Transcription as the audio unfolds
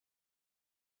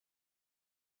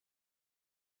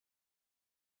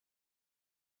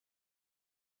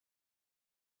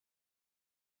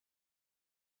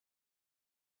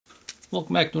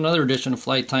Welcome back to another edition of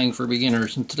Fly Tying for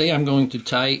Beginners, and today I'm going to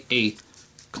tie a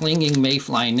clinging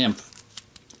mayfly nymph.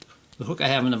 The hook I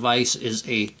have in the vise is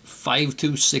a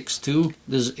 5262.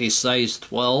 This is a size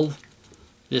 12.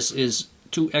 This is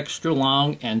 2 extra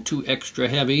long and 2 extra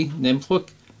heavy nymph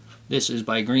hook. This is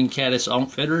by Green Caddis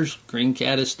Outfitters,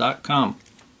 greencaddis.com.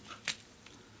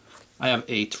 I have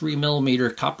a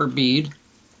 3mm copper bead.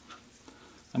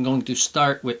 I'm going to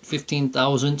start with 15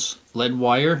 thousandths lead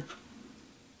wire.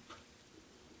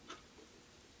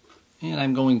 And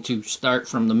I'm going to start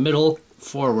from the middle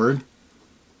forward.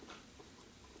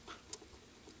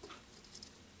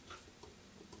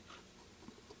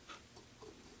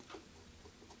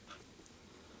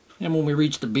 And when we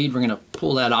reach the bead, we're going to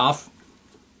pull that off.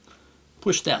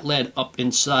 Push that lead up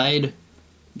inside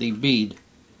the bead.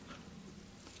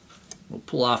 We'll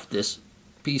pull off this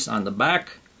piece on the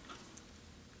back.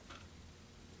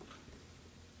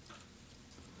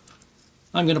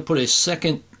 I'm going to put a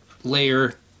second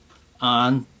layer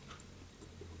on,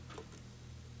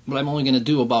 but I'm only going to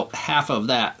do about half of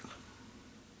that.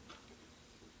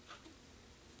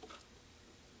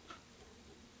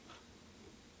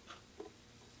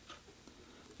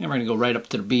 And we're going to go right up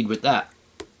to the bead with that.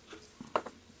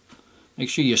 Make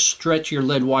sure you stretch your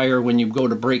lead wire when you go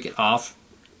to break it off.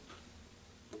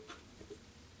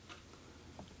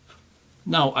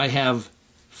 Now I have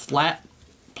flat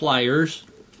pliers.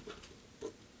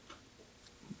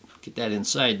 Get that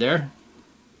inside there.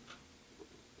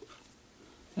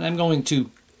 And I'm going to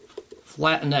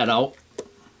flatten that out.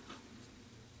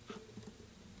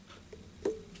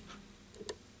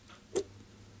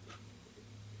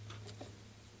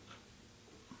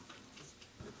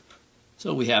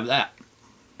 So we have that.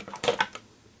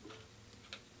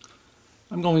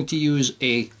 I'm going to use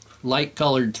a light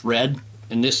colored thread,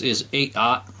 and this is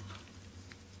 8/0.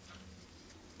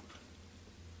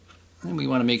 And we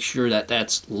want to make sure that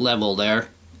that's level there. I'm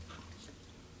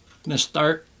going to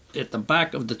start at the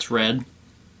back of the thread.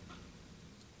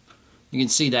 You can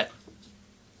see that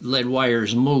lead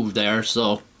wires move there,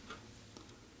 so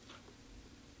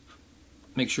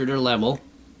make sure they're level.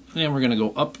 And we're going to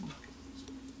go up.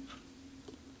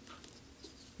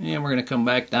 And we're going to come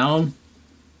back down.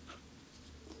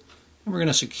 And we're going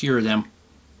to secure them.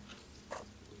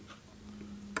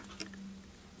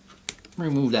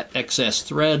 Remove that excess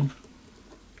thread.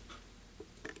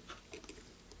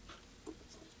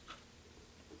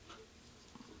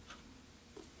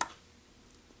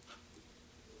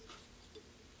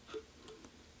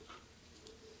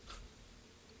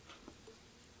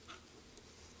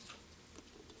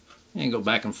 And go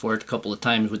back and forth a couple of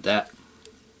times with that.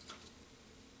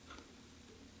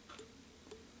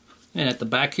 And at the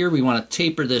back here we want to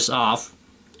taper this off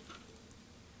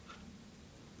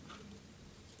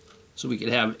so we could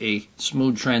have a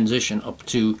smooth transition up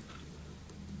to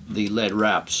the lead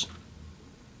wraps.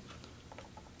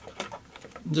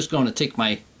 I'm just going to take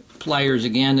my pliers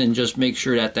again and just make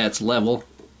sure that that's level.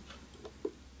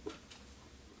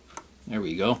 There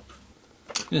we go.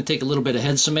 I'm going to take a little bit of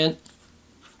head cement.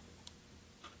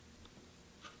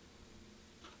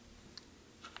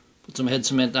 Put some head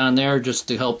cement on there just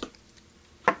to help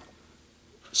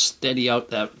steady out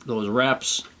those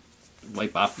wraps.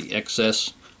 Wipe off the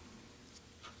excess.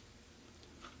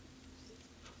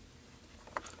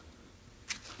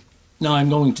 Now I'm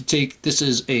going to take, this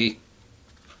is a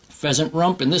pheasant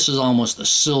rump, and this is almost a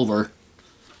silver.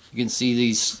 You can see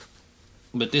these,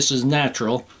 but this is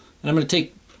natural. And I'm going to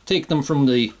take them from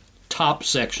the top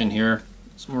section here,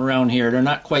 somewhere around here. They're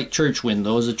not quite church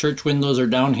windows. The church windows are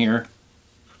down here.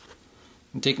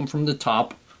 And take them from the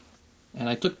top, and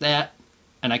I took that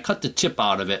and I cut the tip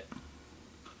out of it,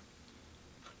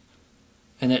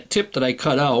 and that tip that I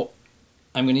cut out,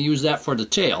 I'm going to use that for the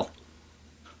tail,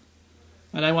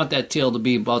 and I want that tail to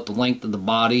be about the length of the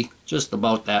body, just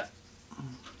about that.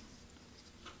 I'm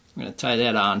going to tie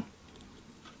that on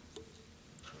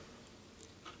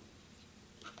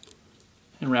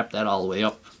and wrap that all the way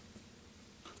up.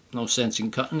 No sense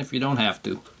in cutting if you don't have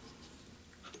to.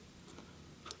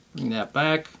 Bring that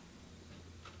back.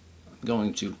 I'm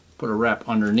going to put a wrap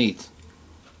underneath.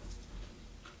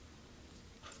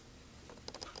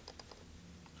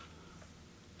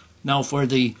 Now for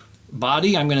the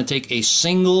body, I'm going to take a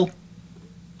single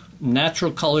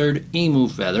natural colored emu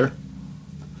feather.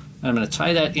 And I'm going to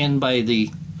tie that in by the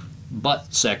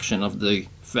butt section of the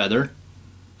feather.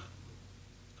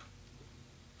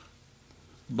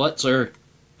 Butts are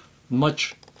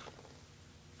much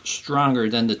stronger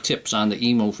than the tips on the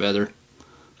emu feather.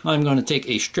 I'm going to take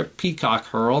a strip peacock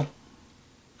herl.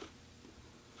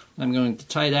 I'm going to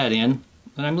tie that in,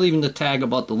 and I'm leaving the tag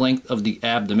about the length of the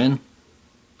abdomen.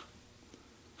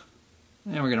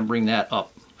 And we're going to bring that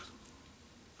up.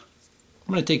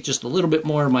 I'm going to take just a little bit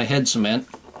more of my head cement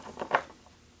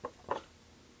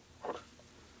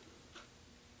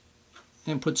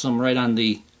and put some right on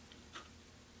the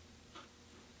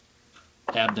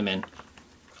abdomen.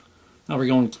 Now we're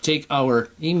going to take our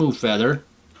emu feather.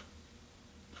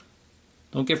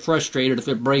 Don't get frustrated if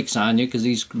it breaks on you, because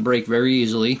these can break very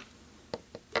easily.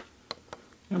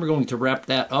 And we're going to wrap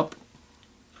that up.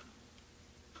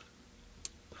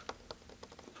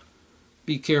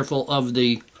 Be careful of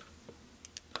the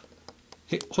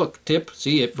hook tip.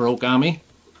 See, it broke on me.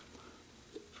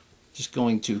 Just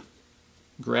going to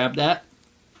grab that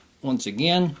once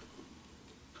again.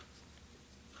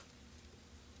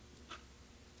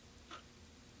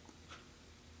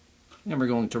 And we're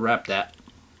going to wrap that.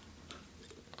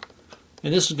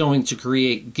 And this is going to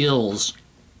create gills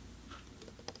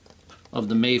of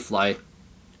the mayfly.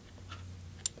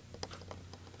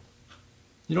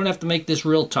 You don't have to make this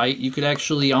real tight. You could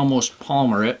actually almost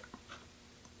palmer it.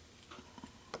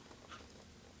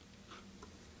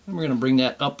 And we're going to bring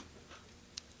that up,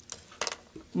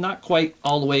 not quite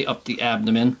all the way up the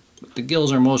abdomen, but the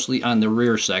gills are mostly on the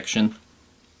rear section.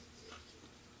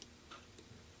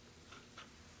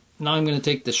 Now I'm going to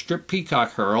take the strip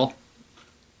peacock herl,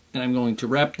 and I'm going to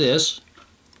wrap this.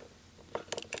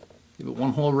 Give it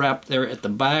one whole wrap there at the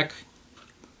back,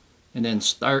 and then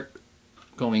start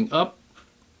going up.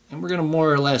 And we're going to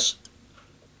more or less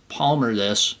palmer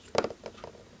this.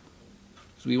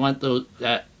 So we want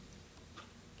that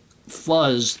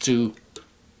fuzz to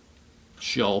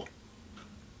show.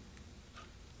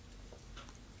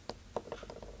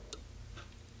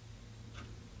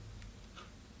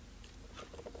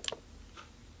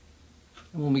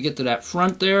 And when we get to that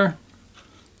front there,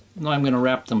 now I'm going to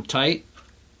wrap them tight.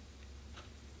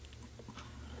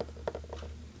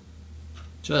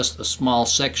 Just a small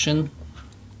section.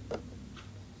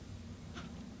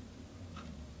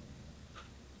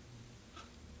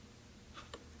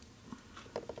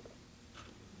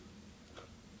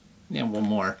 And one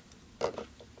more.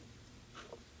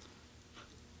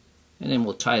 And then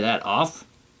we'll tie that off.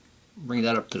 Bring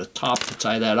that up to the top to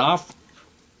tie that off.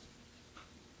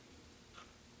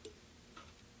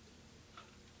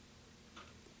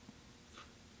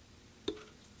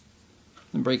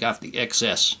 And break off the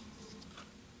excess.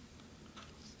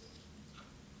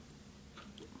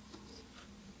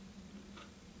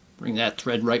 Bring that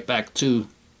thread right back to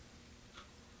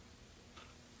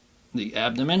the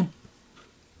abdomen.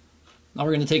 Now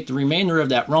we're going to take the remainder of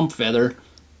that rump feather,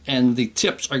 and the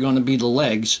tips are going to be the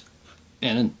legs,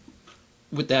 and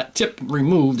with that tip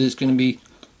removed, it's going to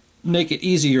make it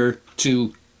easier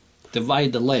to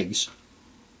divide the legs.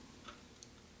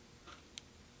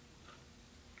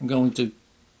 I'm going to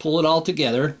pull it all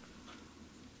together.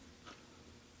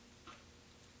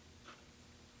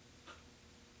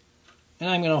 And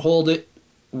I'm going to hold it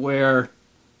where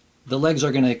the legs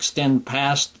are going to extend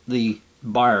past the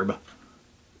barb.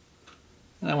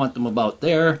 And I want them about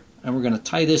there, and we're going to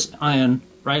tie this on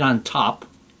right on top.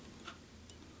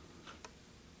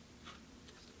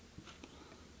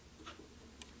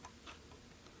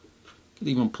 Could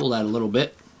even pull that a little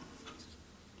bit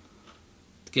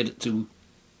to get it to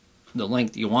the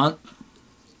length you want.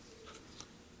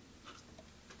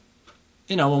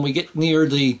 You know, when we get near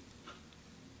the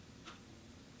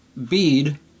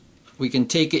bead, we can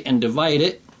take it and divide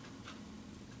it.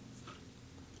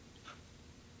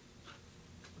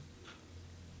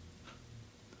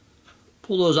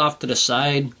 Pull those off to the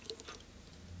side.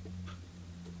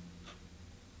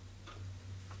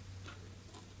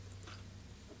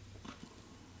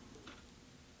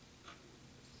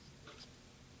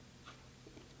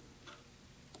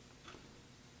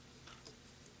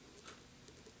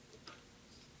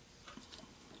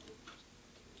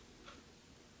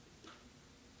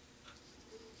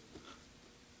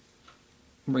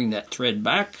 Bring that thread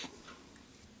back.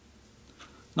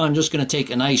 Now I'm just going to take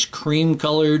a nice cream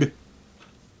colored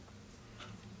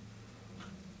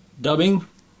dubbing.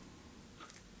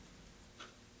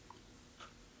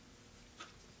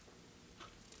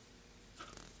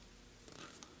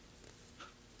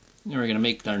 Then we're going to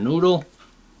make our noodle.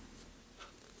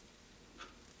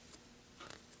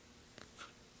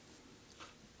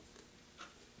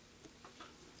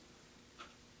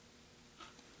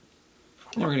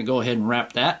 Then we're going to go ahead and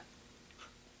wrap that.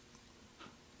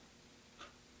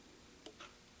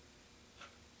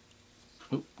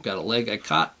 Oop, got a leg I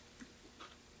caught.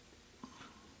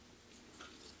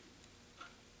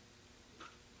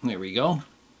 There we go.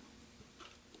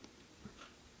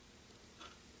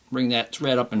 Bring that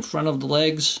thread up in front of the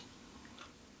legs.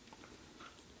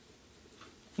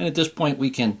 And at this point we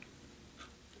can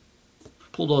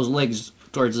pull those legs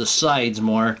towards the sides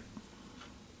more.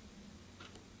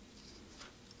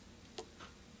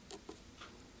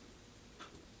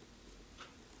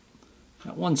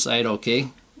 Got one side okay.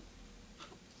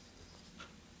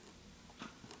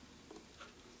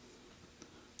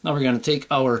 Now we're going to take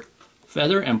our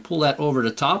feather and pull that over the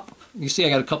top. You see I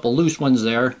got a couple loose ones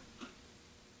there.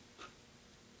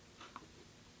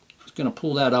 Just going to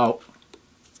pull that out.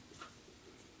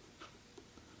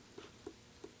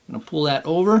 I'm going to pull that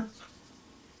over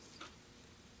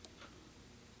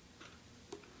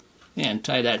and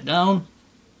tie that down.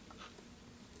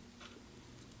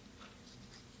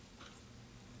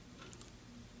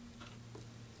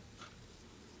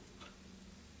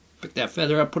 Pick that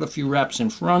feather up, put a few wraps in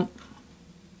front.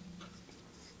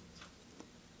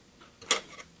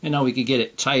 And now we can get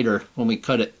it tighter when we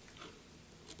cut it.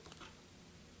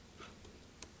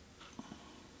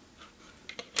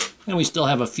 And we still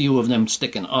have a few of them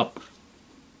sticking up.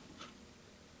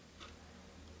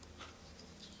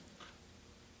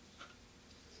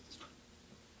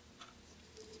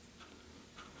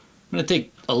 I'm going to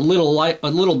take a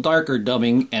little darker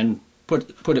dubbing and put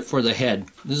it for the head.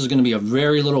 This is going to be a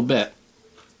very little bit.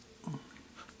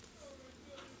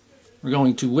 We're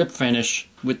going to whip finish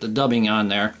with the dubbing on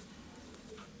there.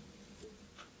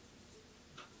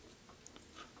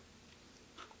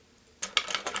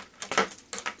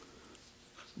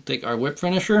 Take our whip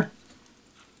finisher.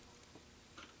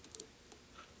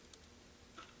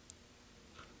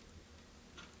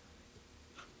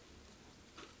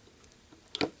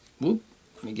 Whoop,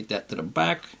 let me get that to the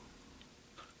back.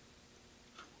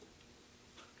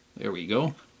 There we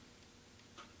go.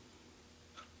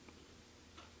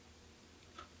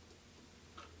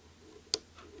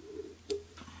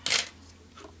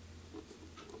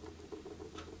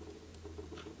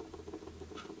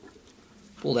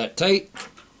 Pull that tight.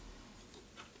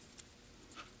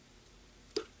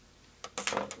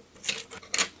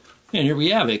 And here we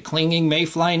have it, clinging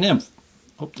mayfly nymph.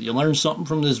 Hope that you learned something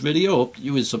from this video. Hope that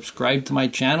you would subscribe to my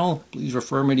channel. Please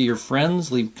refer me to your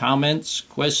friends. Leave comments,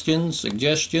 questions,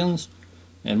 suggestions.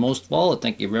 And most of all,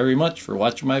 thank you very much for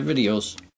watching my videos.